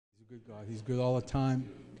good God. He's good all the time.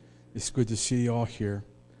 It's good to see you all here.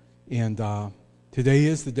 And today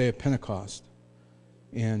is the day of Pentecost.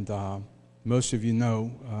 And most of you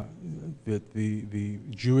know that the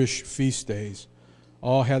Jewish feast days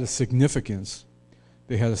all had a significance.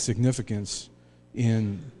 They had a significance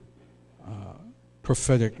in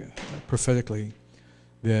prophetically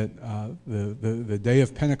that the day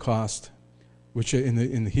of Pentecost, which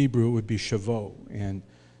in the Hebrew would be Shavuot, and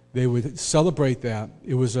they would celebrate that.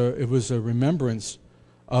 It was a remembrance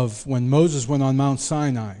of when Moses went on Mount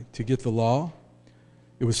Sinai to get the law.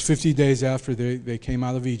 It was 50 days after they came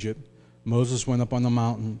out of Egypt. Moses went up on the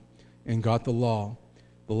mountain and got the law.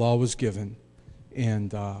 The law was given,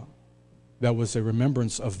 and that was a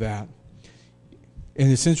remembrance of that.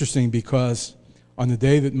 And it's interesting because on the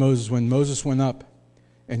day that when Moses went up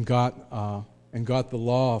and got the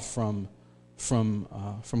law from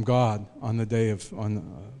God on the day of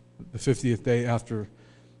the 50th day after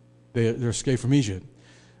their escape from Egypt.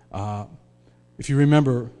 If you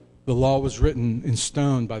remember, the law was written in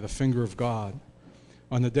stone by the finger of God.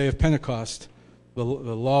 On the day of Pentecost, the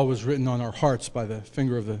law was written on our hearts by the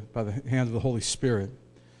hand of the Holy Spirit.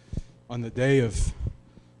 On the day of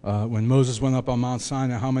when Moses went up on Mount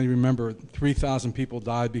Sinai, how many remember 3,000 people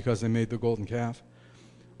died because they made the golden calf?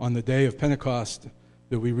 On the day of Pentecost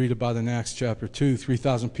that we read about in Acts chapter 2,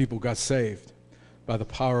 3,000 people got saved by the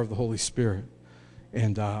power of the Holy Spirit.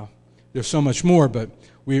 And there's so much more, but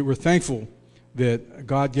we're thankful that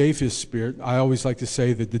God gave His Spirit. I always like to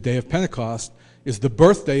say that the day of Pentecost is the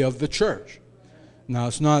birthday of the church. Now,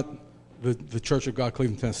 it's not the Church of God,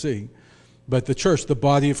 Cleveland, Tennessee, but the church, the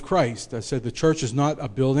body of Christ. I said the church is not a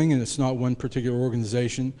building, and it's not one particular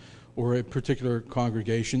organization or a particular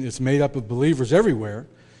congregation. It's made up of believers everywhere,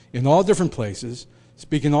 in all different places,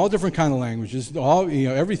 speaking all different kind of languages.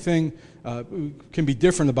 Everything can be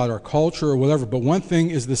different about our culture or whatever, but one thing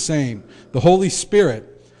is the same. The Holy Spirit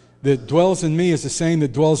that dwells in me is the same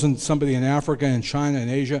that dwells in somebody in Africa and China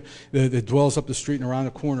and Asia, that dwells up the street and around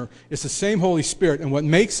the corner. It's the same Holy Spirit, and what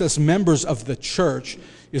makes us members of the church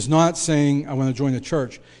is not saying, I want to join the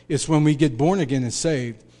church. It's when we get born again and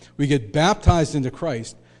saved, we get baptized into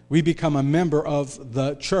Christ, we become a member of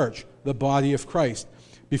the church, the body of Christ.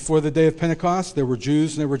 Before the day of Pentecost, there were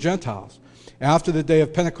Jews and there were Gentiles. After the day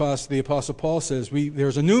of Pentecost, the Apostle Paul says,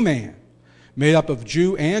 there's a new man made up of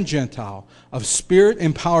Jew and Gentile, of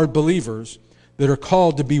Spirit-empowered believers that are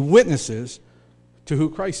called to be witnesses to who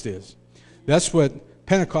Christ is. That's what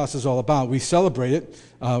Pentecost is all about. We celebrate it.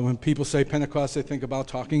 When people say Pentecost, they think about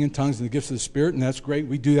talking in tongues and the gifts of the Spirit, and that's great.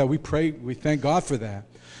 We do that. We pray. We thank God for that.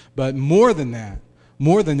 But more than that,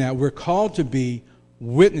 we're called to be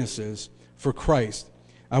witnesses for Christ.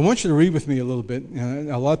 I want you to read with me a little bit.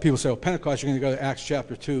 A lot of people say, Pentecost, you're going to go to Acts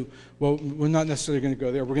chapter 2. Well, we're not necessarily going to go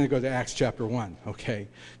there. We're going to go to Acts chapter 1, okay?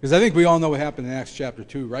 Because I think we all know what happened in Acts chapter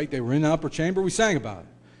 2, right? They were in the upper chamber. We sang about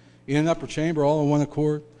it. In the upper chamber, all in one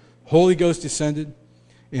accord. Holy Ghost descended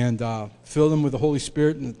and filled them with the Holy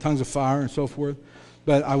Spirit and the tongues of fire and so forth.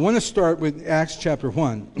 But I want to start with Acts chapter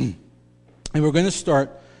 1. And we're going to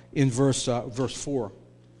start in verse 4.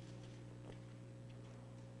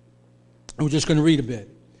 And we're just going to read a bit.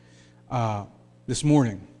 This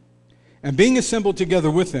morning. And being assembled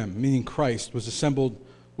together with them, meaning Christ was assembled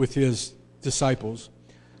with His disciples.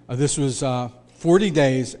 This was 40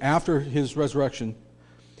 days after His resurrection.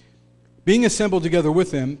 Being assembled together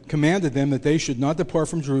with them, commanded them that they should not depart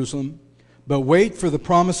from Jerusalem, but wait for the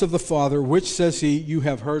promise of the Father, which, says He, you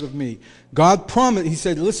have heard of me. God promised, He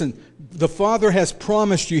said, listen, the Father has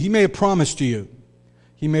promised you. He made a promise to you.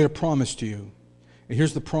 He made a promise to you. And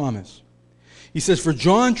here's the promise. He says, for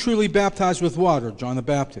John truly baptized with water, John the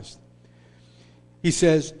Baptist. He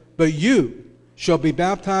says, but you shall be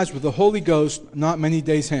baptized with the Holy Ghost not many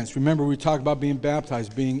days hence. Remember, we talked about being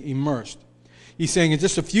baptized, being immersed. He's saying in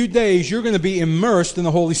just a few days, you're going to be immersed in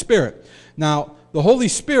the Holy Spirit. Now, the Holy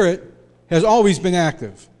Spirit has always been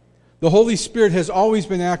active. The Holy Spirit has always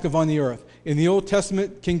been active on the earth. In the Old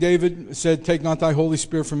Testament, King David said, take not thy Holy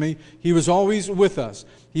Spirit from me. He was always with us.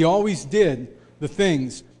 He always did the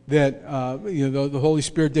things that the Holy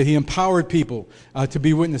Spirit did. He empowered people to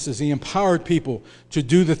be witnesses. He empowered people to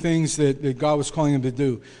do the things that God was calling them to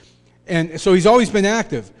do. And so He's always been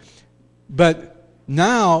active. But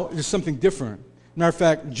now there's something different. Matter of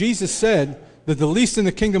fact, Jesus said that the least in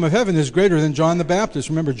the kingdom of heaven is greater than John the Baptist.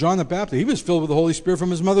 Remember, John the Baptist, he was filled with the Holy Spirit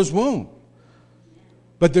from his mother's womb.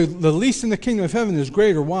 But the least in the kingdom of heaven is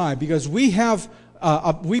greater. Why? Because we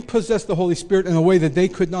possess the Holy Spirit in a way that they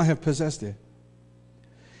could not have possessed it.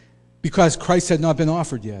 Because Christ had not been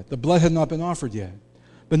offered yet. The blood had not been offered yet.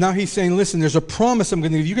 But now He's saying, listen, there's a promise I'm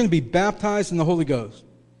going to give you. You're going to be baptized in the Holy Ghost.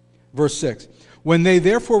 Verse 6. When they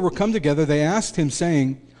therefore were come together, they asked him,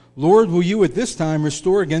 saying, Lord, will you at this time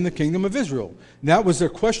restore again the kingdom of Israel? And that was their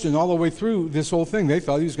question all the way through this whole thing. They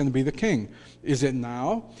thought he was going to be the king. Is it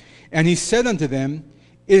now? And he said unto them,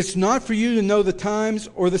 It's not for you to know the times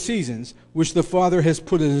or the seasons which the Father has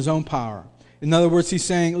put in his own power. In other words, he's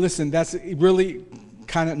saying, listen, that's really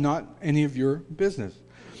kind of not any of your business.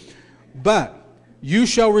 But you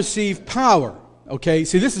shall receive power. Okay,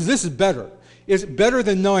 see, this is better. It's better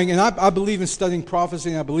than knowing, and I believe in studying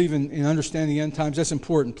prophecy, and I believe in understanding the end times. That's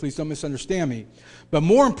important. Please don't misunderstand me. But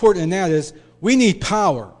more important than that is, we need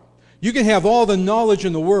power. You can have all the knowledge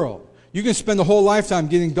in the world. You can spend a whole lifetime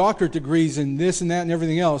getting doctorate degrees and this and that and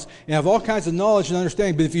everything else, and have all kinds of knowledge and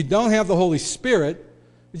understanding. But if you don't have the Holy Spirit,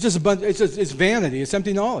 it's just a bunch. It's vanity. It's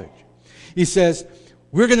empty knowledge. He says,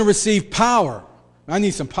 we're going to receive power. I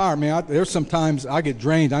need some power, man. There's sometimes I get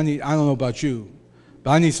drained. I don't know about you,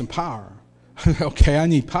 but I need some power. Okay, I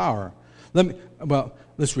need power.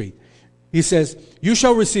 Let's read. He says, you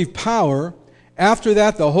shall receive power. After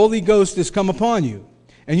that, the Holy Ghost is come upon you.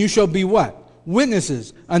 And you shall be what?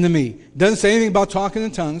 Witnesses unto me. Doesn't say anything about talking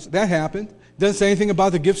in tongues. That happened. Doesn't say anything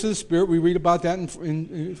about the gifts of the Spirit. We read about that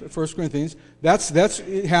in 1 Corinthians.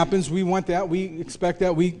 It happens. We want that. We expect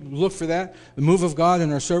that. We look for that. The move of God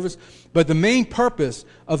in our service. But the main purpose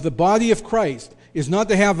of the body of Christ is not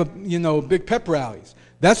to have big pep rallies.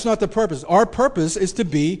 That's not the purpose. Our purpose is to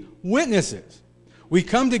be witnesses. We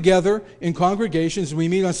come together in congregations. We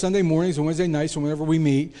meet on Sunday mornings and Wednesday nights and whenever we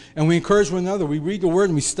meet, and we encourage one another. We read the Word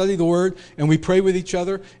and we study the Word, and we pray with each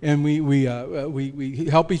other, and we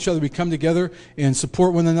help each other. We come together and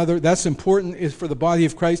support one another. That's important, is for the body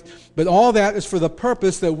of Christ. But all that is for the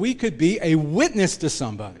purpose that we could be a witness to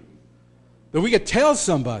somebody, that we could tell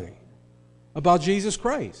somebody about Jesus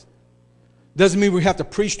Christ. Doesn't mean we have to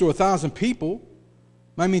preach to 1,000 people.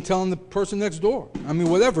 I mean, telling the person next door. I mean,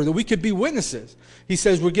 whatever, that we could be witnesses. He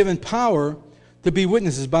says we're given power to be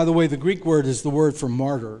witnesses. By the way, the Greek word is the word for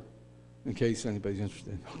martyr, in case anybody's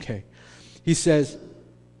interested. Okay. He says,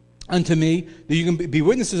 unto me, that you can be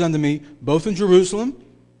witnesses unto me, both in Jerusalem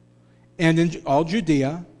and in all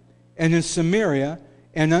Judea and in Samaria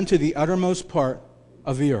and unto the uttermost part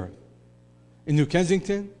of the earth. In New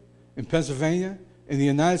Kensington, in Pennsylvania, in the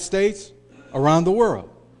United States, around the world.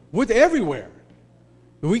 With everywhere.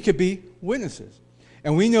 We could be witnesses.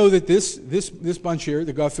 And we know that this bunch here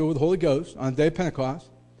that got filled with the Holy Ghost on the day of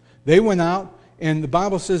Pentecost, they went out, and the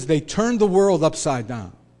Bible says they turned the world upside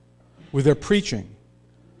down with their preaching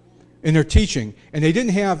and their teaching. And they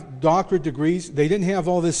didn't have doctorate degrees. They didn't have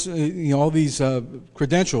all this, all these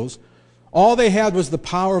credentials. All they had was the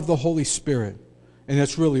power of the Holy Spirit. And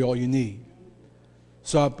that's really all you need.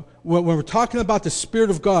 So when we're talking about the Spirit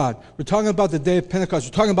of God, we're talking about the day of Pentecost,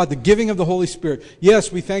 we're talking about the giving of the Holy Spirit.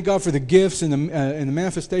 Yes, we thank God for the gifts and the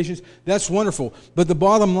manifestations. That's wonderful. But the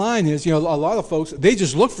bottom line is, a lot of folks, they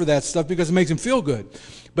just look for that stuff because it makes them feel good.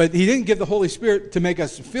 But He didn't give the Holy Spirit to make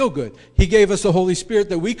us feel good. He gave us the Holy Spirit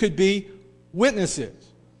that we could be witnesses.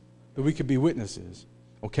 That we could be witnesses.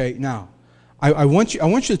 Okay, now, I want you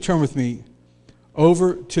to turn with me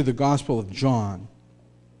over to the Gospel of John.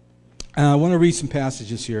 And I want to read some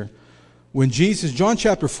passages here. John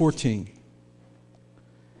chapter 14,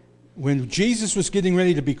 when Jesus was getting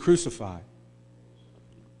ready to be crucified,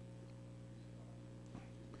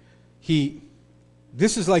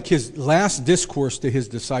 this is like His last discourse to His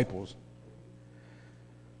disciples.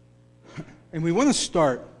 And we want to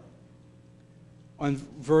start on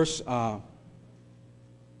verse 11.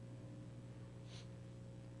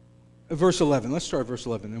 Let's start at verse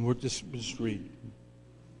 11, and we'll just read.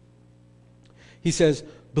 He says,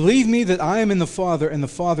 believe me that I am in the Father and the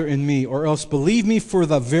Father in me, or else believe me for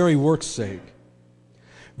the very work's sake.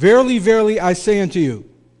 Verily, verily, I say unto you,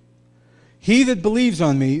 he that believes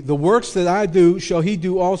on me, the works that I do shall he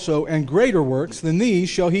do also, and greater works than these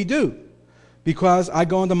shall he do, because I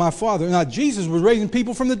go unto my Father. Now, Jesus was raising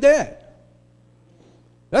people from the dead.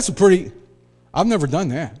 That's I've never done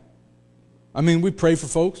that. I mean, we pray for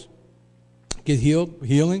folks, get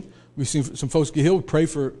healing. We've seen some folks get healed. We pray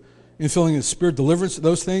for infilling in the Spirit, deliverance,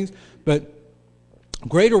 those things. But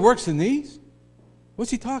greater works than these? What's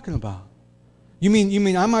He talking about? You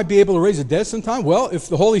mean I might be able to raise the dead sometime? Well, if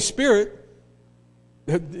the Holy Spirit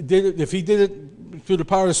did it, if He did it through the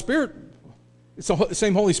power of the Spirit, it's the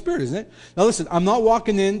same Holy Spirit, isn't it? Now listen, I'm not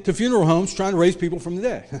walking into funeral homes trying to raise people from the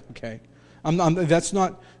dead. Okay? That's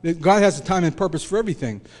not, God has a time and purpose for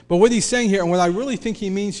everything. But what He's saying here, and what I really think He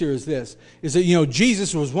means here is this, is that,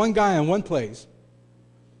 Jesus was one guy in one place.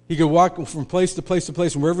 He could walk from place to place to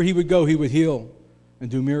place, and wherever He would go, He would heal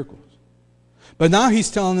and do miracles. But now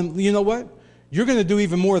He's telling them, you know what? You're going to do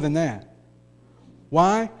even more than that.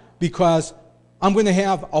 Why? Because I'm going to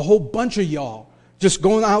have a whole bunch of y'all just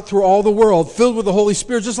going out through all the world filled with the Holy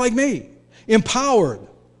Spirit, just like me, empowered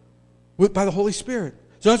by the Holy Spirit.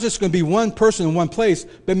 It's not just going to be one person in one place,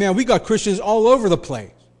 but man, we got Christians all over the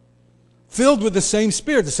place, filled with the same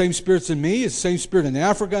Spirit. The same Spirit's in me, it's the same Spirit in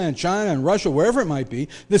Africa and China and Russia, wherever it might be,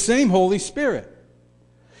 the same Holy Spirit.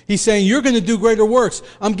 He's saying, you're going to do greater works.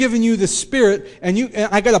 I'm giving you the Spirit, and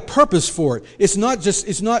I got a purpose for it. It's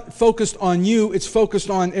not focused on you, it's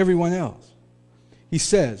focused on everyone else. He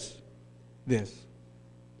says this.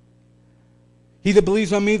 He that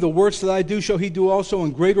believes on me, the works that I do shall he do also,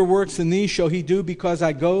 and greater works than these shall he do, because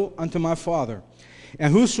I go unto my Father.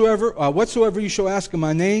 And whatsoever you shall ask in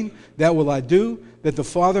my name, that will I do, that the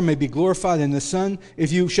Father may be glorified in the Son.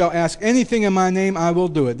 If you shall ask anything in my name, I will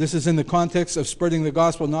do it. This is in the context of spreading the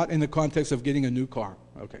gospel, not in the context of getting a new car.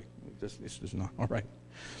 Okay, this is not, all right.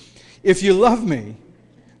 If you love me,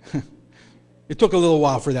 it took a little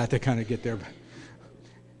while for that to kind of get there.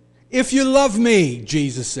 If you love me,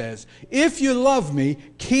 Jesus says, if you love me,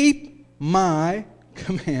 keep my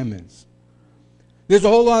commandments. There's a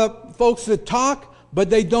whole lot of folks that talk, but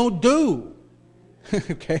they don't do.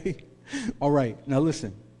 Okay? All right, now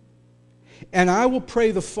listen. And I will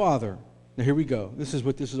pray the Father. Now here we go. This is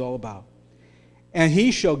what this is all about. And he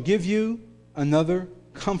shall give you another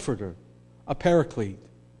comforter, a paraclete,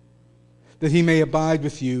 that he may abide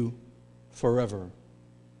with you forever.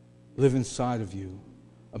 Live inside of you.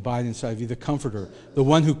 Abide inside of you, the Comforter, the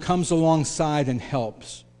one who comes alongside and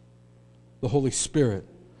helps, the Holy Spirit,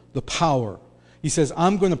 the power. He says,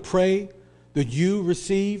 I'm going to pray that you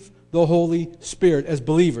receive the Holy Spirit as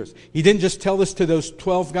believers. He didn't just tell this to those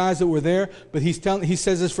 12 guys that were there, but he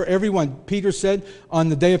says this for everyone. Peter said on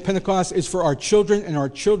the day of Pentecost, it's for our children and our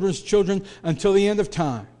children's children until the end of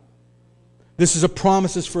time. This is a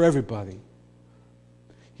promise, it's for everybody.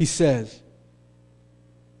 He says,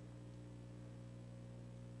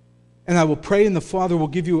 and I will pray, and the Father will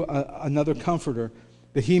give you another comforter,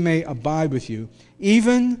 that he may abide with you,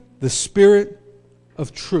 even the Spirit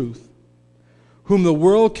of truth, whom the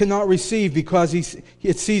world cannot receive, because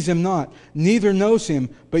it sees him not, neither knows him,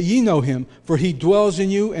 but ye know him, for he dwells in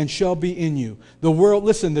you and shall be in you. The world,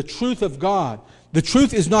 listen, the truth of God, the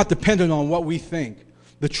truth is not dependent on what we think.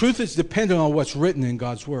 The truth is dependent on what's written in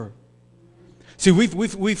God's Word. See,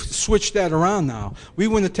 we've switched that around now. We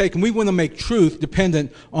want to make truth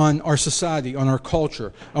dependent on our society, on our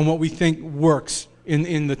culture, on what we think works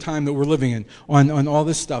in the time that we're living in, on all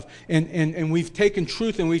this stuff. And we've taken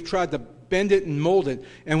truth and we've tried to bend it and mold it.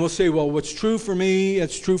 And we'll say, well, what's true for me,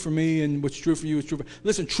 that's true for me, and what's true for you is true for me.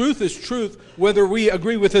 Listen, truth is truth whether we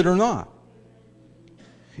agree with it or not.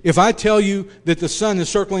 If I tell you that the sun is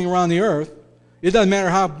circling around the earth, it doesn't matter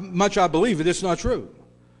how much I believe it, it's not true.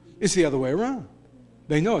 It's the other way around.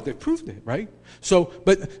 They know it. They've proved it, right? So,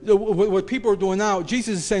 but what people are doing now,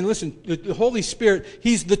 Jesus is saying, listen, the Holy Spirit,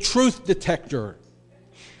 he's the truth detector.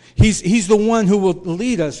 He's the one who will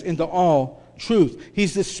lead us into all truth.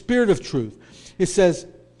 He's the Spirit of truth. It says,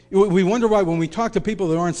 we wonder why when we talk to people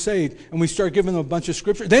that aren't saved and we start giving them a bunch of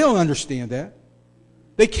scripture, they don't understand that.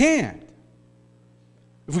 They can't.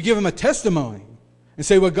 If we give them a testimony and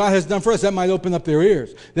say what God has done for us, that might open up their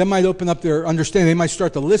ears. That might open up their understanding. They might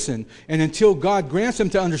start to listen. And until God grants them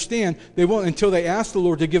to understand, they won't, until they ask the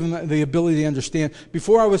Lord to give them the ability to understand.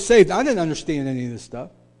 Before I was saved, I didn't understand any of this stuff.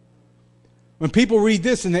 When people read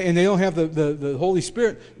this and they don't have the Holy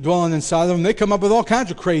Spirit dwelling inside of them, they come up with all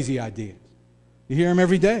kinds of crazy ideas. You hear them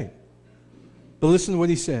every day. But listen to what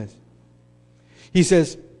he says. He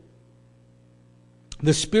says,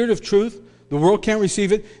 the Spirit of truth, the world can't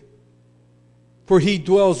receive it, for he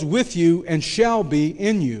dwells with you and shall be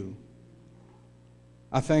in you.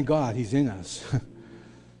 I thank God he's in us.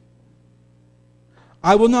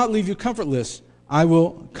 I will not leave you comfortless. I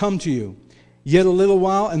will come to you. Yet a little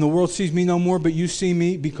while, and the world sees me no more, but you see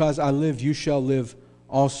me, because I live, you shall live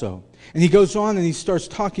also. And he goes on and he starts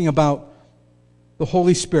talking about the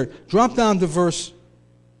Holy Spirit. Drop down to verse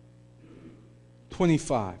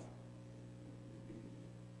 25.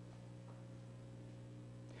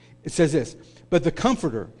 It says this, but the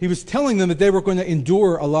Comforter, he was telling them that they were going to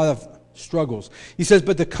endure a lot of struggles. He says,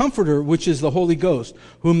 but the Comforter, which is the Holy Ghost,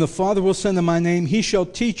 whom the Father will send in my name, he shall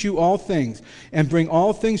teach you all things, and bring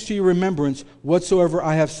all things to your remembrance, whatsoever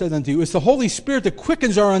I have said unto you. It's the Holy Spirit that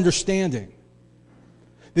quickens our understanding,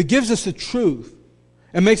 that gives us the truth,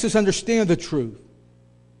 and makes us understand the truth.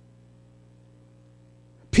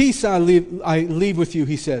 Peace I leave with you,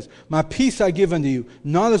 he says. My peace I give unto you.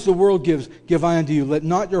 Not as the world gives, give I unto you. Let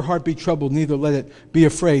not your heart be troubled, neither let it be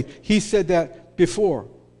afraid. He said that before.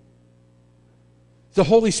 The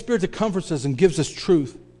Holy Spirit that comforts us and gives us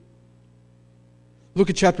truth. Look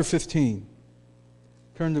at chapter 15.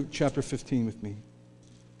 Turn to chapter 15 with me.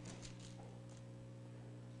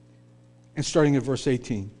 And starting at verse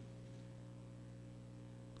 18.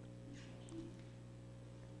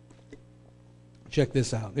 Check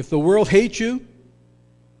this out. If the world hates you,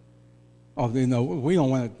 we don't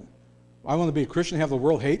want to. I want to be a Christian and have the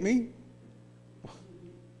world hate me?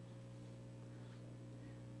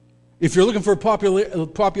 If you're looking for a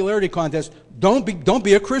popularity contest, don't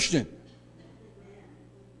be a Christian.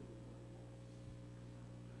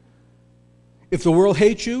 If the world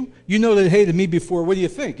hates you, you know that it hated me before. What do you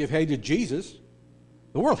think? It hated Jesus.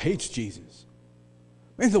 The world hates Jesus.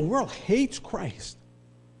 Man, the world hates Christ.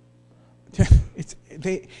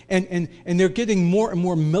 And they're getting more and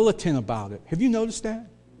more militant about it. Have you noticed that?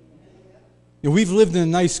 We've lived in a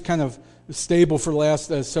nice kind of stable for the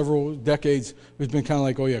last several decades. It's been kind of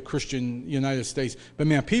like, oh yeah, Christian United States. But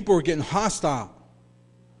man, people are getting hostile.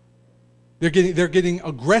 They're getting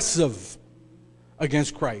aggressive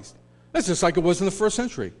against Christ. That's just like it was in the first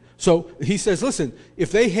century. So he says, listen,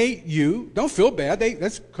 if they hate you, don't feel bad.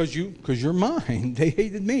 That's because you're mine. They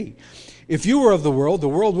hated me. If you were of the world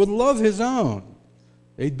would love his own.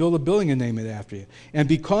 They'd build a building and name it after you. And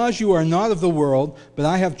because you are not of the world, but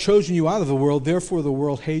I have chosen you out of the world, therefore the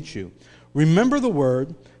world hates you. Remember the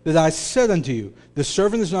word that I said unto you, the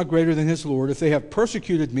servant is not greater than his Lord. If they have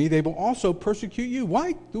persecuted me, they will also persecute you.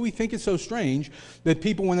 Why do we think it's so strange that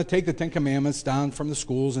people want to take the Ten Commandments down from the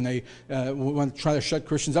schools and they want to try to shut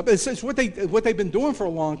Christians up? It's what they've been doing for a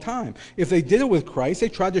long time. If they did it with Christ, they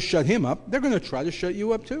tried to shut him up, they're going to try to shut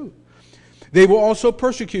you up too. They will also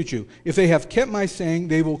persecute you. If they have kept my saying,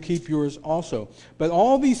 they will keep yours also. But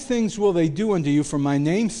all these things will they do unto you for my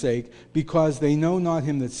name's sake, because they know not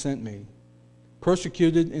him that sent me.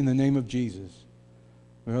 Persecuted in the name of Jesus.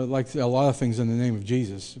 Like a lot of things in the name of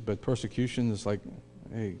Jesus, but persecution is like,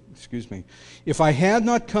 hey, excuse me. If I had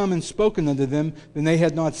not come and spoken unto them, then they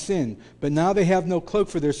had not sinned. But now they have no cloak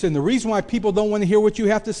for their sin. The reason why people don't want to hear what you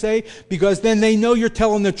have to say, because then they know you're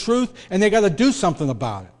telling the truth and they got to do something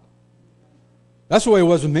about it. That's the way it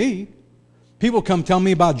was with me. People come tell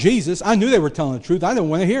me about Jesus. I knew they were telling the truth. I didn't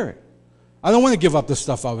want to hear it. I don't want to give up the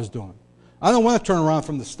stuff I was doing. I don't want to turn around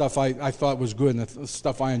from the stuff I thought was good and the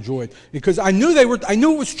stuff I enjoyed, because I knew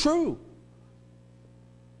it was true.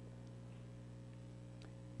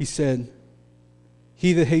 He said,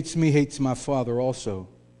 he that hates me hates my Father also.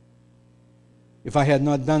 If I had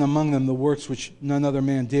not done among them the works which none other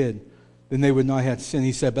man did, then they would not have sinned.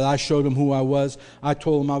 He said, but I showed them who I was. I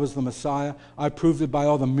told them I was the Messiah. I proved it by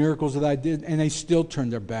all the miracles that I did, and they still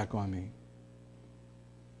turned their back on me.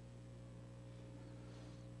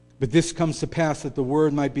 But this comes to pass that the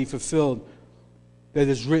word might be fulfilled that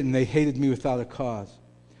is written, they hated me without a cause.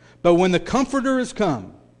 But when the Comforter is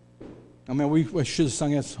come, we should have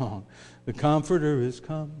sung that song. The Comforter is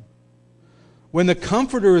come. When the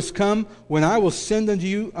Comforter is come, when I will send unto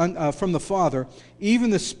you from the Father,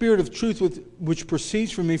 even the Spirit of truth which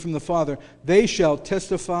proceeds from me from the Father, he shall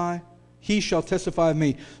testify of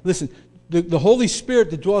me. Listen, the Holy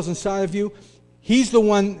Spirit that dwells inside of you, he's the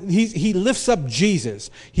one, he lifts up Jesus.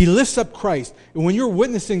 He lifts up Christ. And when you're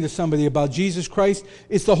witnessing to somebody about Jesus Christ,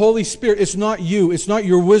 it's the Holy Spirit. It's not you. It's not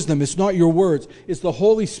your wisdom. It's not your words. It's the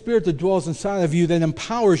Holy Spirit that dwells inside of you that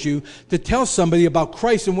empowers you to tell somebody about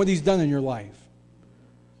Christ and what he's done in your life.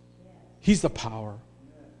 He's the power.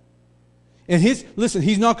 And he's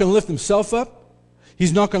not going to lift himself up.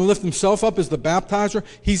 He's not going to lift himself up as the baptizer.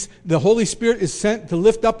 The Holy Spirit is sent to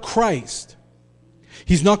lift up Christ.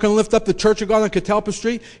 He's not going to lift up the Church of God on Catalpa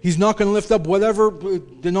Street. He's not going to lift up whatever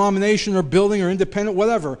denomination or building or independent,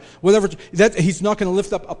 whatever. He's not going to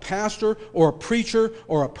lift up a pastor or a preacher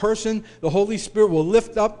or a person. The Holy Spirit will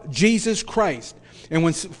lift up Jesus Christ. And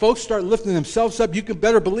when folks start lifting themselves up, you can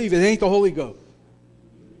better believe it ain't the Holy Ghost.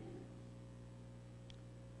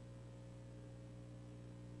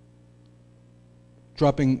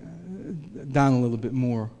 Dropping down a little bit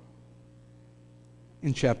more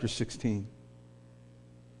in chapter 16.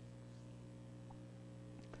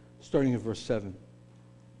 Starting at verse 7.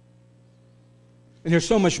 And there's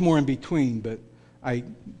so much more in between, but I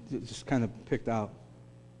just kind of picked out.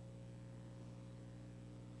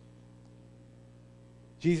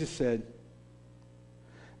 Jesus said,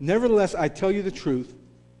 nevertheless, I tell you the truth,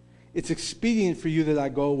 it's expedient for you that I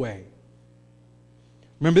go away.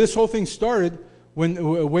 Remember, this whole thing started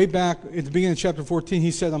when way back at the beginning of chapter 14,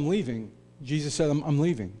 he said, I'm leaving. Jesus said, I'm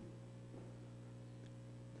leaving.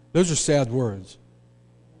 Those are sad words.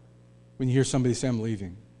 When you hear somebody say, I'm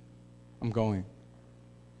leaving, I'm going.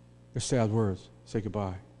 They're sad words. Say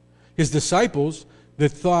goodbye. His disciples that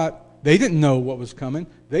thought, they didn't know what was coming.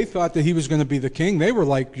 They thought that he was going to be the king. They were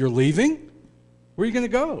like, you're leaving? Where are you going to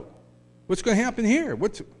go? What's going to happen here?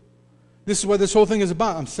 This is what this whole thing is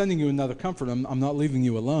about. I'm sending you another comfort. I'm not leaving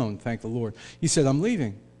you alone, thank the Lord. He said, I'm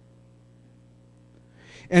leaving.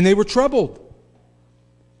 And they were troubled.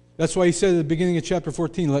 That's why he said at the beginning of chapter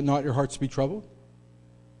 14, let not your hearts be troubled.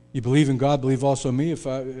 You believe in God, believe also in me. If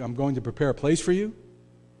I'm going to prepare a place for you.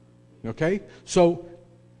 Okay? So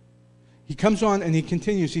he comes on and he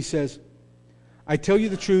continues. He says, I tell you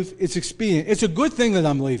the truth, it's expedient. It's a good thing that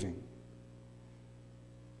I'm leaving.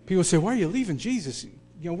 People say, why are you leaving Jesus?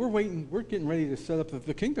 We're getting ready to set up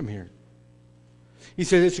the kingdom here. He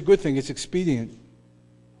said, it's a good thing, it's expedient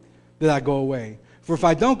that I go away. For if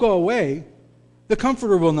I don't go away, the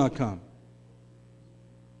Comforter will not come.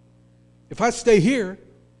 If I stay here,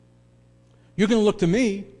 you're going to look to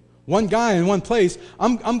me, one guy in one place.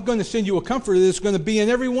 I'm going to send you a Comforter that's going to be in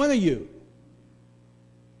every one of you.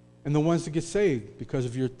 And the ones that get saved because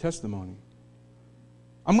of your testimony.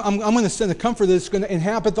 I'm going to send a Comforter that's going to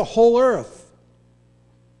inhabit the whole earth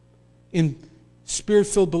in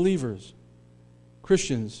Spirit-filled believers,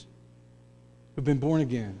 Christians who've been born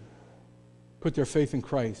again, put their faith in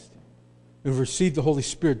Christ, who've received the Holy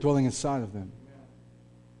Spirit dwelling inside of them.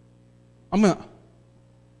 I'm going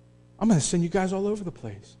to send you guys all over the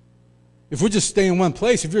place. If we just stay in one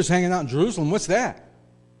place, if you're just hanging out in Jerusalem, what's that?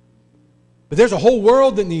 But there's a whole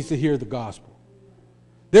world that needs to hear the gospel.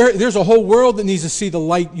 There's a whole world that needs to see the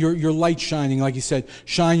light, your light shining, like he said,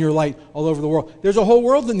 shine your light all over the world. There's a whole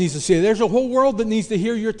world that needs to see it. There's a whole world that needs to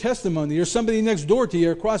hear your testimony. There's somebody next door to you,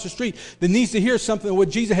 across the street, that needs to hear something of what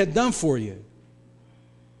Jesus had done for you.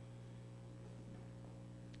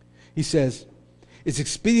 He says, it's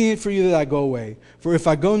expedient for you that I go away. For if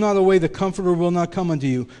I go not away, the Comforter will not come unto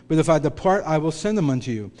you. But if I depart, I will send him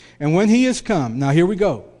unto you. And when he is come, now here we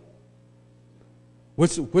go.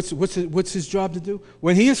 What's his job to do?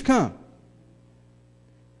 When he has come,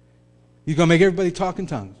 he's going to make everybody talk in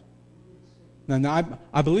tongues. Now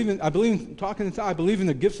I believe in talking in tongues. I believe in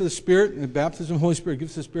the gifts of the Spirit and the baptism of the Holy Spirit,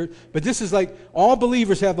 gifts of the Spirit. But this is like all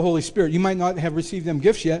believers have the Holy Spirit. You might not have received them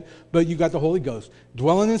gifts yet, but you got the Holy Ghost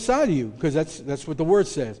dwelling inside of you, because that's what the Word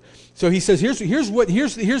says. So he says, here's what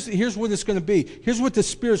it's going to be. Here's what the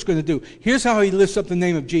Spirit's going to do. Here's how he lifts up the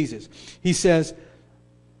name of Jesus. He says,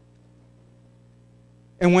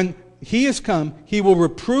 and when he has come, he will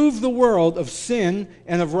reprove the world of sin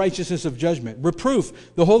and of righteousness of judgment.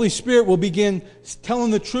 Reproof. The Holy Spirit will begin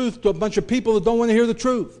telling the truth to a bunch of people that don't want to hear the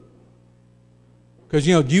truth. Because,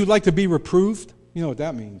 do you like to be reproved? You know what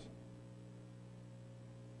that means.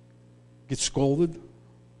 Get scolded.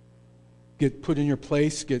 Get put in your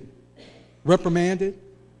place. Get reprimanded.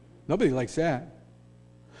 Nobody likes that.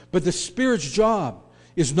 But the Spirit's job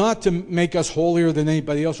is not to make us holier than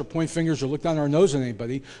anybody else or point fingers or look down our nose at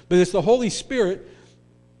anybody, but it's the Holy Spirit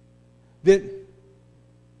that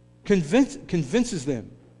convinces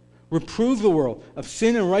them, reprove the world of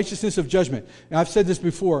sin and righteousness of judgment. And I've said this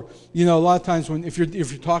before, a lot of times if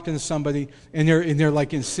you're talking to somebody and they're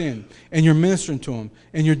like in sin and you're ministering to them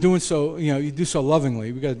and you're doing so, you do so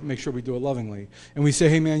lovingly. We got to make sure we do it lovingly. And we say,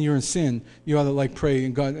 hey man, you're in sin. You ought to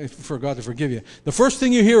pray for God to forgive you. The first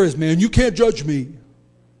thing you hear is, man, you can't judge me.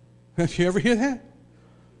 Have you ever hear that?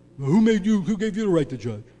 Who made you? Who gave you the right to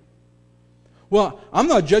judge? Well, I'm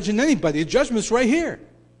not judging anybody. The judgment's right here.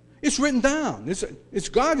 It's written down. It's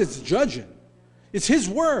God that's judging. It's His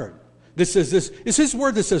word that says this. It's His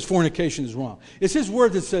word that says fornication is wrong. It's His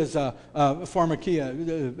word that says pharmakia,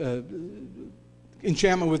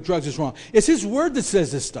 enchantment with drugs is wrong. It's His word that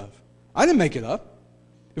says this stuff. I didn't make it up.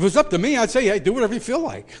 If it was up to me, I'd say, hey, do whatever you feel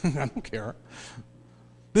like. I don't care.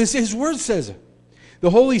 But His word says it. The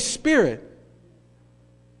Holy Spirit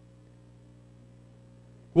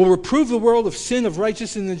will reprove the world of sin, of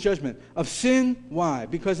righteousness, and judgment. Of sin, why?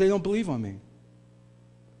 Because they don't believe on me.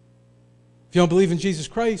 If you don't believe in Jesus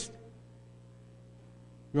Christ,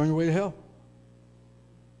 you're on your way to hell.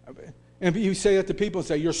 And you say that to people and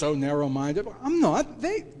say, you're so narrow-minded. I'm not.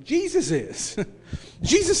 Jesus is.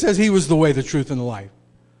 Jesus says He was the way, the truth, and the life.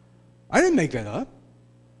 I didn't make that up.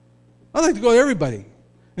 I'd like to go to everybody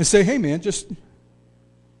and say, hey man,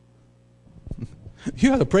 you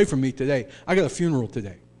got to pray for me today. I got a funeral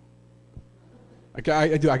today. I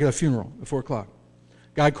got a funeral at 4 o'clock.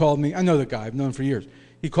 Guy called me. I know the guy. I've known him for years.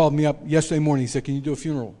 He called me up yesterday morning. He said, can you do a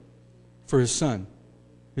funeral for his son?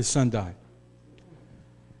 His son died.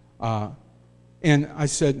 And I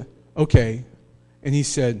said, okay. And he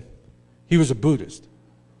said, he was a Buddhist.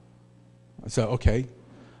 I said, okay.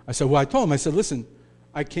 I said, well, I told him, I said, listen,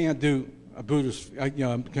 I can't do a Buddhist, I'm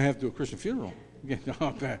going to have to do a Christian funeral.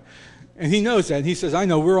 And he knows that. And he says, I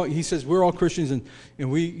know, we're all Christians, and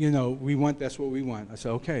we want, that's what we want. I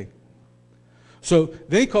said, okay. So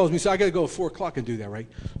then he calls me, so I got to go at 4 o'clock and do that, right?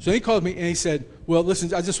 So he called me and he said, well,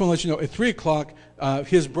 listen, I just want to let you know, at 3 o'clock,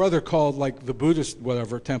 his brother called like the Buddhist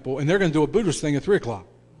whatever temple, and they're going to do a Buddhist thing at 3 o'clock.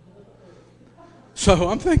 So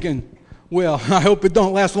I'm thinking, well, I hope it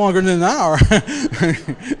don't last longer than an hour.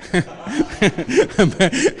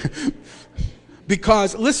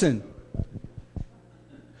 Because, listen,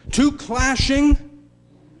 two clashing.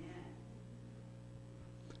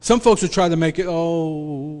 Some folks would try to make it,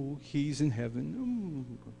 oh, he's in heaven. Ooh.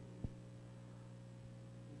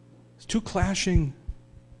 It's two clashing,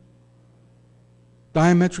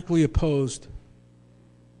 diametrically opposed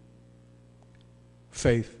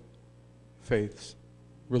faiths,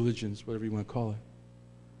 religions, whatever you want to call it.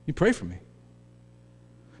 You pray for me.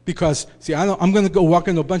 Because, see, I'm going to go walk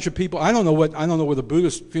into a bunch of people. I don't know what a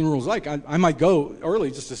Buddhist funeral is like. I might go early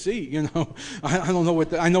just to see. You know, I don't know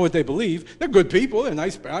I know what they believe. They're good people. They're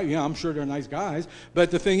nice. I'm sure they're nice guys. But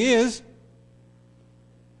the thing is,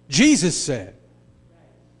 Jesus said,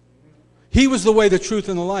 He was the way, the truth,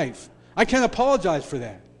 and the life. I can't apologize for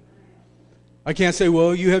that. I can't say,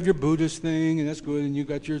 well, you have your Buddhist thing, and that's good, and you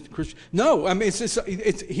got your Christian. No, I mean,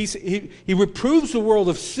 he reproves the world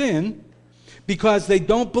of sin. Because they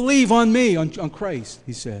don't believe on me, on Christ,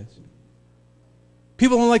 he says.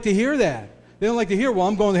 People don't like to hear that. They don't like to hear, well,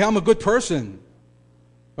 I'm going to hell, I'm a good person.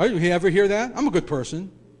 Right? You ever hear that? I'm a good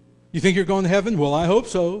person. You think you're going to heaven? Well, I hope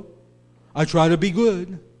so. I try to be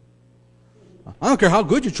good. I don't care how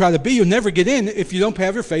good you try to be, you'll never get in if you don't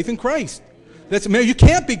have your faith in Christ. You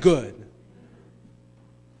can't be good.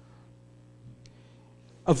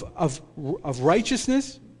 Of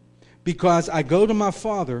righteousness, because I go to my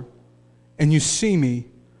Father, and you see me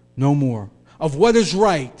no more. Of what is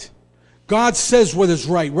right. God says what is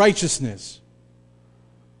right, righteousness.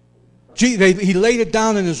 He laid it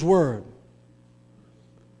down in His Word.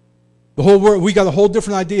 The whole Word, we got a whole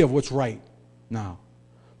different idea of what's right now.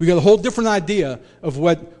 We got a whole different idea of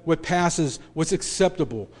what passes, what's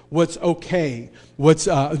acceptable, what's okay, what's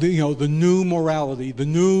the new morality, the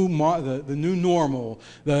new normal,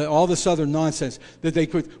 all this other nonsense that they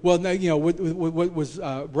could. Well, what was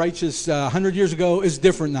righteous 100 years ago is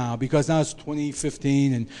different now because now it's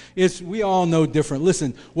 2015 and we all know different.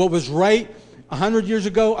 Listen, what was right 100 years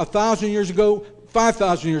ago, 1,000 years ago,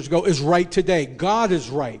 5,000 years ago is right today. God is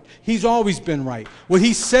right. He's always been right. What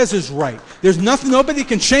He says is right. There's nothing, nobody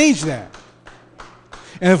can change that.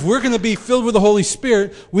 And if we're going to be filled with the Holy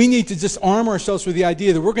Spirit, we need to just arm ourselves with the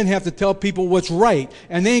idea that we're going to have to tell people what's right,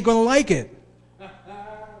 and they ain't going to like it.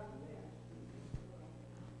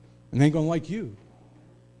 And they ain't going to like you.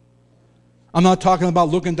 I'm not talking about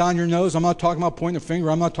looking down your nose. I'm not talking about pointing a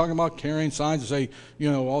finger. I'm not talking about carrying signs to say,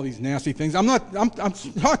 all these nasty things. I'm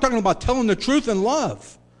talking about telling the truth in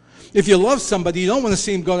love. If you love somebody, you don't want to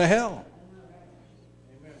see him go to hell.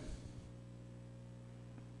 Amen.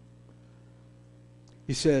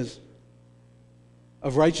 He says,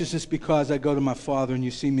 of righteousness because I go to my Father and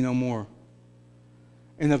you see me no more.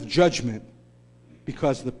 And of judgment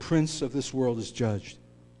because the prince of this world is judged.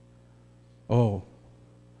 Oh.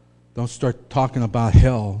 Don't start talking about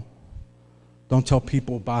hell. Don't tell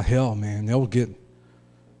people about hell, man. They'll get...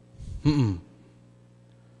 Do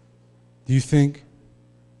you think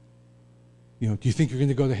you're going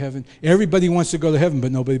to go to heaven? Everybody wants to go to heaven,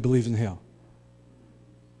 but nobody believes in hell.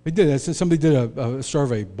 They did that. Somebody did a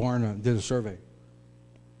survey. Barna did a survey.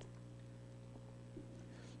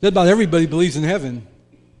 That about everybody believes in heaven,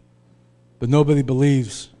 but nobody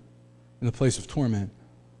believes in the place of torment.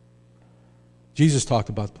 Jesus talked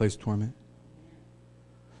about the place of torment.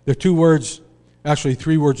 There are 2 words, actually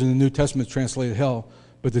 3 words in the New Testament translated hell,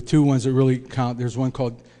 but the 2 ones that really count, there's one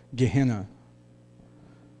called Gehenna.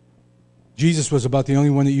 Jesus was about the only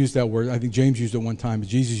one that used that word. I think James used it one time, but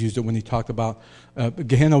Jesus used it when he talked about,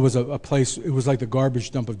 Gehenna was a place, it was like the garbage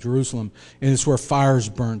dump of Jerusalem, and it's where fires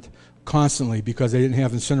burnt constantly because they didn't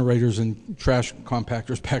have incinerators and trash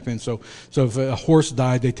compactors back then. So if a horse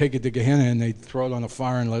died, they take it to Gehenna and they throw it on a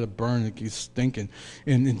fire and let it burn. It keeps stinking.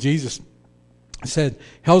 And Jesus said,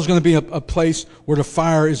 hell's going to be a place where the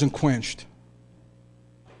fire isn't quenched.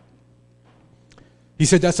 He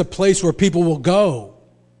said that's a place where people will go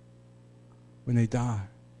when they die.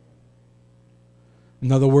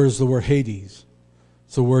 Another word is the word Hades.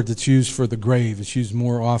 It's a word that's used for the grave. It's used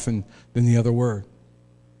more often than the other word.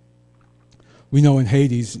 We know in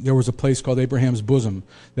Hades, there was a place called Abraham's bosom.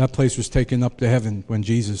 That place was taken up to heaven when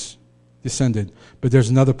Jesus descended. But there's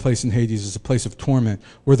another place in Hades, it's a place of torment,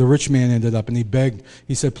 where the rich man ended up, and he begged,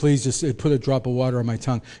 he said, please just put a drop of water on my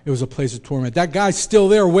tongue. It was a place of torment. That guy's still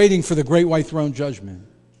there waiting for the great white throne judgment.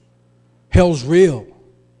 Hell's real.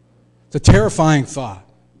 It's a terrifying thought.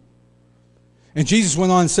 And Jesus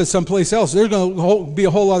went on and said someplace else, there's going to be a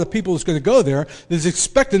whole lot of people that's going to go there that's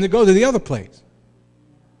expecting to go to the other place.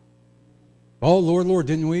 Oh, Lord, Lord,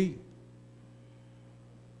 didn't we?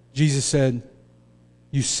 Jesus said,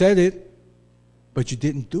 you said it, but you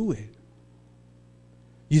didn't do it.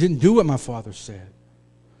 You didn't do what my Father said.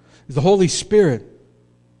 The Holy Spirit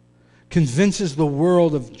convinces the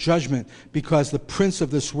world of judgment because the prince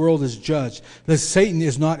of this world is judged. That Satan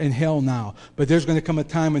is not in hell now, but there's going to come a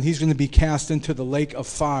time when he's going to be cast into the lake of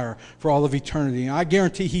fire for all of eternity. And I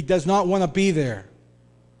guarantee he does not want to be there.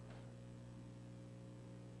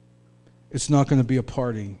 It's not going to be a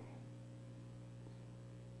party.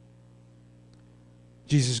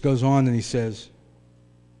 Jesus goes on and he says,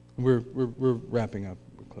 we're wrapping up,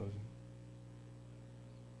 we're closing.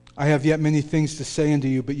 I have yet many things to say unto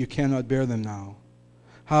you, but you cannot bear them now.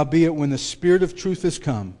 Howbeit, when the Spirit of truth is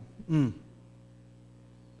come,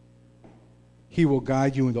 He will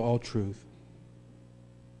guide you into all truth.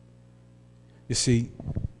 You see,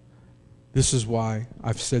 this is why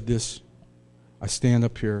I've said this. I stand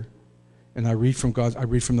up here and I read from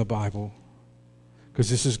the Bible, because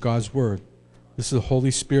this is God's Word. This is the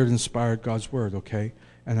Holy Spirit inspired God's Word, okay?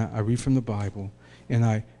 And I read from the Bible, and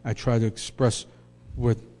I try to express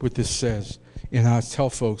what this says. And I tell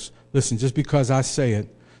folks, listen, just because I say it,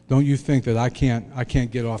 don't you think that I can't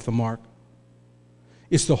get off the mark.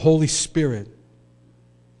 It's the Holy Spirit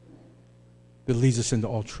that leads us into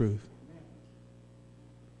all truth.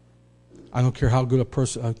 I don't care how good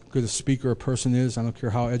a speaker a person is. I don't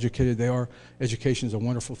care how educated they are. Education is a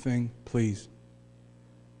wonderful thing, please.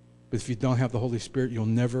 But if you don't have the Holy Spirit, you'll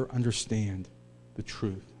never understand the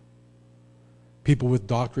truth. People with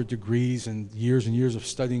doctorate degrees and years of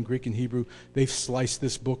studying Greek and Hebrew, they've sliced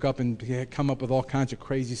this book up and come up with all kinds of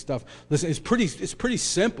crazy stuff. Listen, it's pretty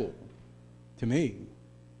simple to me.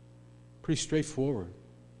 Pretty straightforward.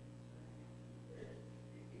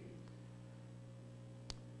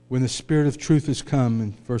 When the Spirit of truth is come,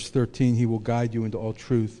 in verse 13, He will guide you into all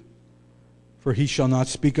truth. For He shall not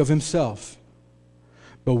speak of Himself,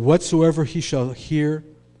 but whatsoever He shall hear,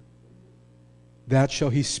 that shall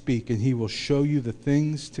He speak, and He will show you the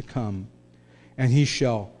things to come, and He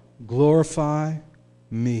shall glorify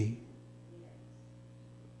me.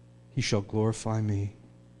 He shall glorify me.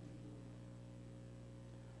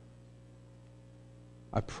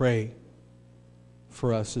 I pray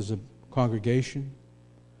for us as a congregation.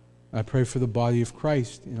 I pray for the body of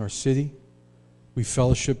Christ in our city. We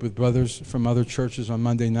fellowship with brothers from other churches on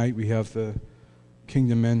Monday night. We have the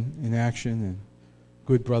Kingdom Men in action and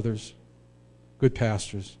good brothers, good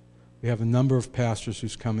pastors. We have a number of pastors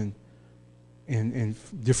who's coming in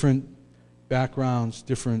different backgrounds,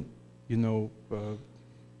 different,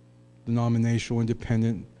 denominational,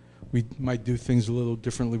 independent. We might do things a little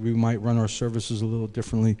differently. We might run our services a little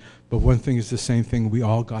differently. But one thing is the same thing. We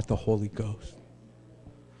all got the Holy Ghost.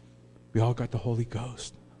 We all got the Holy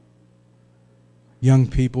Ghost. Young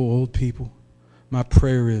people, old people, my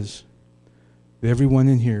prayer is that everyone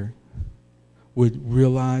in here would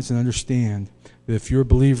realize and understand that if you're a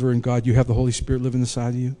believer in God, you have the Holy Spirit living inside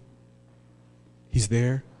of you. He's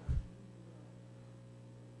there.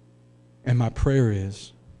 And my prayer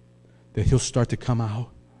is that He'll start to come out,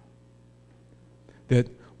 that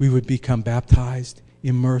we would become baptized,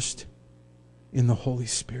 immersed in the Holy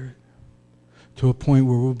Spirit, to a point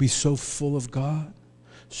where we'll be so full of God,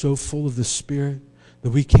 so full of the Spirit, that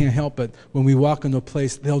we can't help but when we walk into a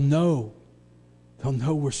place, they'll know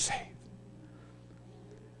we're saved.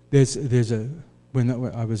 When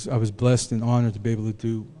I was blessed and honored to be able to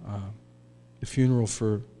do the funeral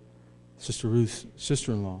for Sister Ruth's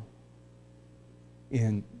sister-in-law,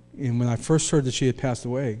 and when I first heard that she had passed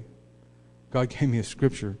away, God gave me a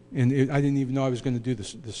scripture, and I didn't even know I was going to do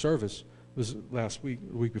the service. It was last week,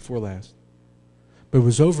 or week before last. But it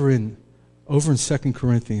was over in 2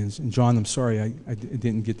 Corinthians, and John, I'm sorry I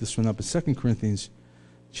didn't get this one up, but 2 Corinthians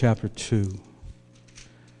chapter 2.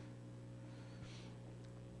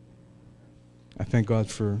 I thank God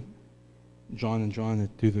for John and John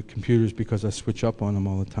that do the computers, because I switch up on them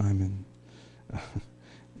all the time,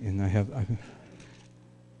 and I have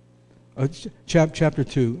chapter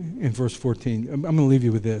 2 in verse 14. I'm going to leave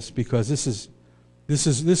you with this, because this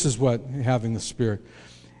is what having the Spirit.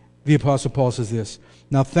 The Apostle Paul says this: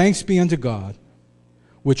 now thanks be unto God,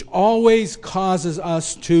 which always causes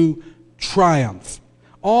us to triumph.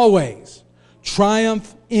 Always.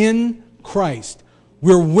 Triumph in Christ.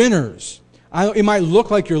 We're winners. It might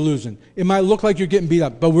look like you're losing. It might look like you're getting beat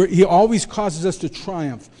up, but He always causes us to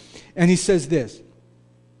triumph. And he says this: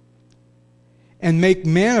 and make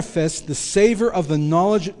manifest the savor of the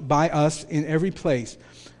knowledge by us in every place.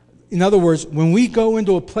 In other words, when we go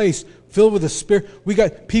into a place filled with the Spirit, we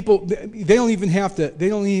got people. They don't even have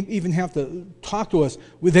to talk to us.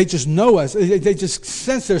 They just know us. They just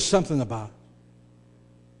sense there's something about it.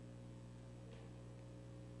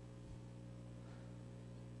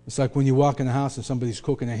 It's like when you walk in the house and somebody's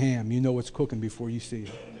cooking a ham. You know what's cooking before you see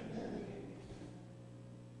it.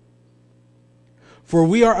 For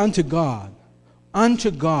we are unto God,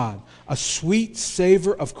 a sweet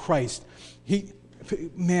savor of Christ. He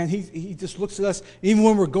just looks at us. Even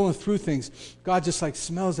when we're going through things, God just like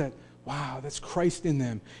smells that. Wow, that's Christ in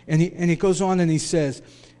them. And he goes on and he says,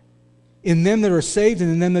 in them that are saved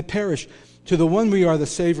and in them that perish. To the one we are the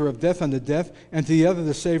savor of death unto death, and to the other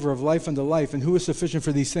the savor of life unto life. And who is sufficient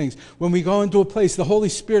for these things? When we go into a place, the Holy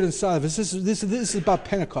Spirit inside of us, this is about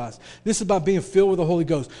Pentecost. This is about being filled with the Holy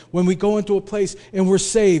Ghost. When we go into a place and we're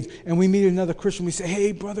saved and we meet another Christian, we say,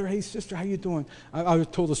 hey brother, hey sister, how you doing? I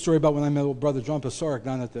told a story about when I met brother John Pasaric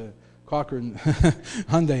down at the Cochran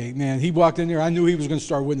Hyundai. Man, he walked in there. I knew he was going to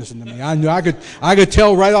start witnessing to me. I knew I could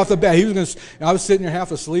tell right off the bat. He was going to. I was sitting there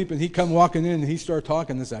half asleep, and he come walking in, and he started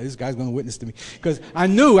talking. This guy's going to witness to me because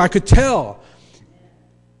I could tell.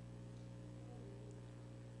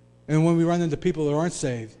 And when we run into people that aren't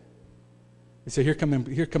saved, they say, "Here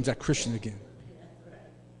comes that Christian again."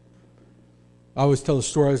 I always tell the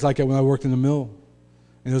story. I was like that when I worked in the mill,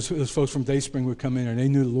 and those folks from Dayspring would come in, and they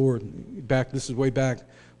knew the Lord. This is way back.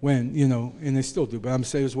 When, and they still do, but I'm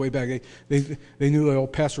saying it was way back. They knew that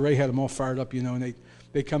old Pastor Ray had them all fired up, and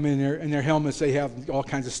they come in there, in their helmets, they have all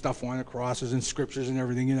kinds of stuff on it, crosses and scriptures and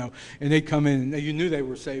everything, and they come in, and you knew they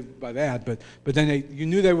were saved by that, but then you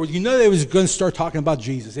knew they was going to start talking about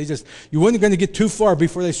Jesus. You weren't going to get too far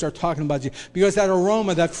before they start talking about Jesus, because that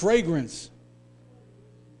aroma, that fragrance,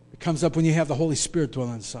 it comes up when you have the Holy Spirit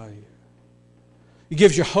dwelling inside of you. It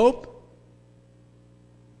gives you hope.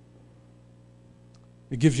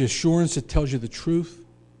 It gives you assurance. It tells you the truth.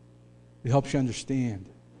 It helps you understand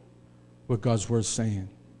what God's Word is saying.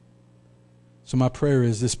 So my prayer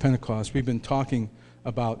is this Pentecost, we've been talking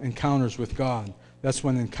about encounters with God. That's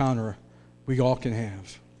one encounter we all can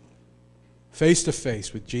have. Face to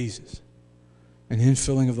face with Jesus. An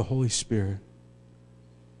infilling of the Holy Spirit.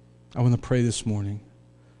 I want to pray this morning,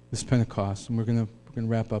 this Pentecost, and we're going to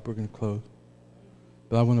wrap up, we're going to close.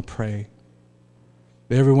 But I want to pray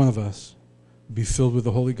that every one of us be filled with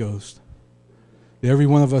the Holy Ghost. That every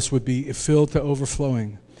one of us would be filled to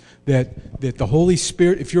overflowing. That the Holy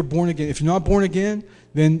Spirit, if you're born again, if you're not born again,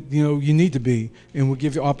 then you need to be, and we'll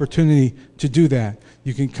give you opportunity to do that.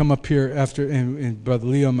 You can come up here after, and Brother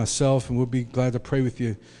Leo and myself, and we'll be glad to pray with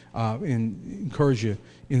you and encourage you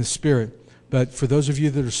in the Spirit. But for those of you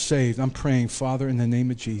that are saved, I'm praying, Father, in the name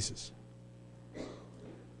of Jesus.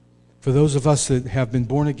 For those of us that have been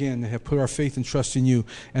born again, that have put our faith and trust in you,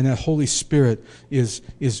 and that Holy Spirit is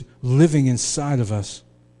living inside of us,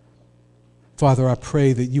 Father, I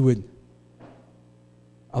pray that you would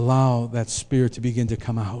allow that Spirit to begin to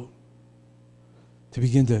come out,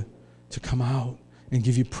 to come out and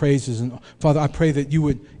give you praises. And Father, I pray that you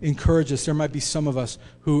would encourage us. There might be some of us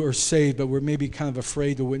who are saved, but we're maybe kind of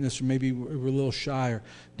afraid to witness, or maybe we're a little shy, or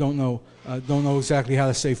don't know exactly how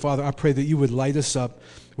to say. Father, I pray that you would light us up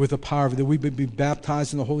with the power of it, that we would be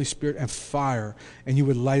baptized in the Holy Spirit and fire, and you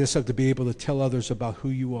would light us up to be able to tell others about who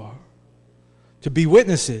you are, to be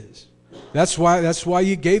witnesses. That's why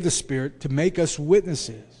you gave the Spirit, to make us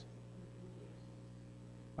witnesses.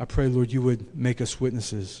 I pray, Lord, you would make us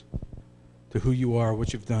witnesses to who you are,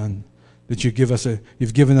 what you've done, that you've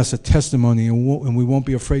given us a testimony, and we won't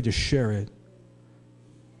be afraid to share it.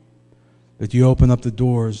 That you open up the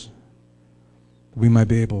doors that we might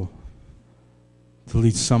be able to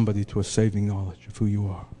lead somebody to a saving knowledge of who you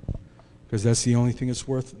are. Because that's the only thing that's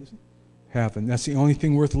worth having. That's the only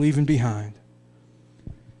thing worth leaving behind,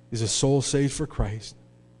 is a soul saved for Christ.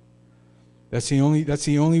 That's the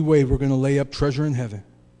only way we're going to lay up treasure in heaven,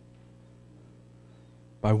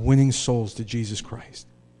 by winning souls to Jesus Christ.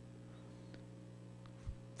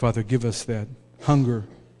 Father, give us that hunger,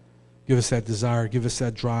 give us that desire, give us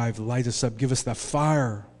that drive, light us up, give us that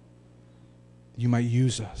fire that you might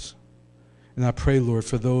use us. And I pray, Lord,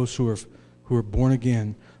 for those who are born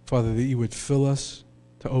again, Father, that you would fill us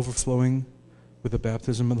to overflowing with the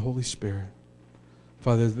baptism of the Holy Spirit.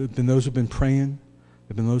 Father, there have been those who have been praying. There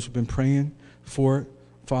have been those who have been praying for it,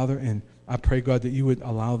 Father, and I pray, God, that you would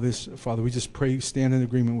allow this, Father. We just pray, stand in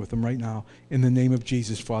agreement with them right now, in the name of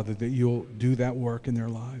Jesus, Father, that you'll do that work in their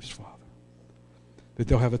lives, Father. That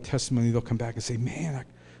they'll have a testimony. They'll come back and say, man,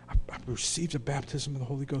 I received the baptism of the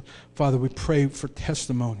Holy Ghost. Father, we pray for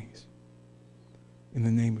testimonies in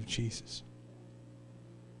the name of Jesus.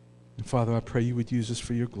 And Father, I pray you would use us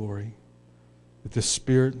for your glory, that the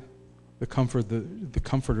Spirit the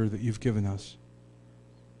comforter that you've given us,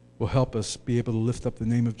 will help us be able to lift up the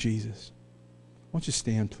name of Jesus. Won't you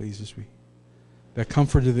stand, please, as that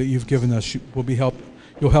comforter that you've given us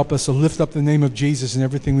you'll help us to lift up the name of Jesus in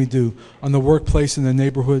everything we do, on the workplace, in the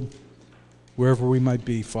neighborhood, wherever we might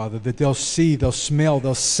be, Father, that they'll see, they'll smell,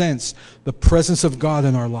 they'll sense the presence of God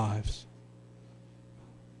in our lives.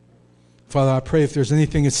 Father, I pray if there's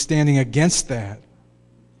anything that's standing against that,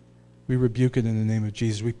 we rebuke it in the name of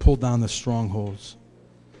Jesus. We pull down the strongholds.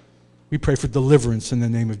 We pray for deliverance in the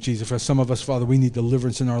name of Jesus. For some of us, Father, we need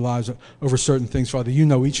deliverance in our lives over certain things. Father, you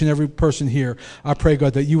know each and every person here. I pray,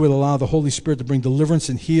 God, that you would allow the Holy Spirit to bring deliverance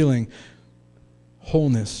and healing,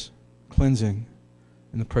 wholeness, cleansing,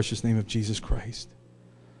 in the precious name of Jesus Christ.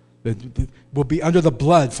 That we'll be under the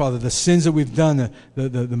blood, Father, the sins that we've done,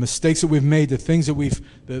 the mistakes that we've made, the things that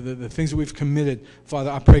we've committed.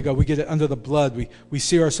 Father, I pray, God, we get it under the blood. We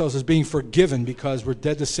see ourselves as being forgiven because we're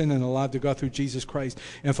dead to sin and alive to God through Jesus Christ.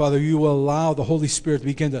 And Father, you will allow the Holy Spirit to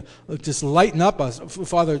begin to just lighten up us.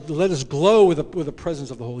 Father, let us glow with the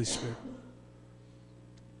presence of the Holy Spirit,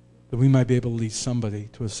 that we might be able to lead somebody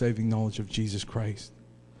to a saving knowledge of Jesus Christ.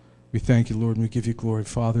 We thank you, Lord, and we give you glory,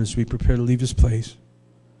 Father, as we prepare to leave this place,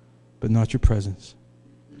 but not your presence.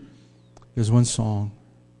 There's one song,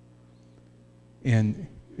 and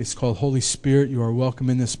it's called Holy Spirit, you are welcome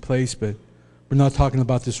in this place, but we're not talking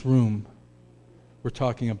about this room. We're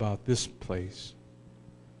talking about this place.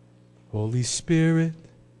 Holy Spirit,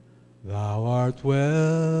 thou art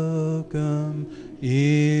welcome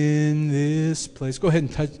in this place. Go ahead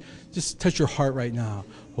and touch your heart right now.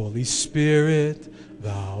 Holy Spirit,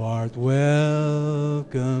 thou art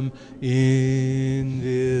welcome in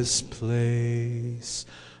this place.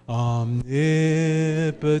 Omnipotent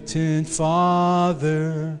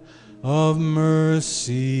Father of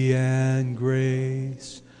mercy and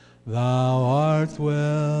grace, thou art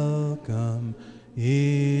welcome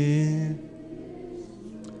in.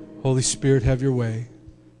 Holy Spirit, have your way.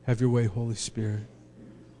 Have your way, Holy Spirit.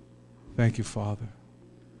 Thank you, Father.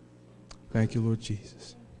 Thank you, Lord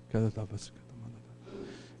Jesus.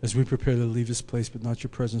 As we prepare to leave this place, but not your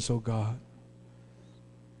presence, oh God,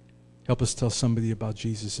 help us tell somebody about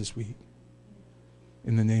Jesus this week.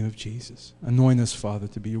 In the name of Jesus. Anoint us, Father,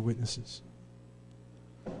 to be your witnesses.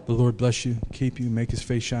 The Lord bless you, keep you, make his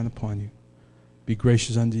face shine upon you, be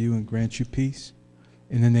gracious unto you, and grant you peace.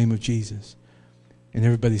 In the name of Jesus. And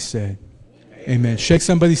everybody said, Amen. Shake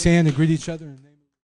somebody's hand and greet each other.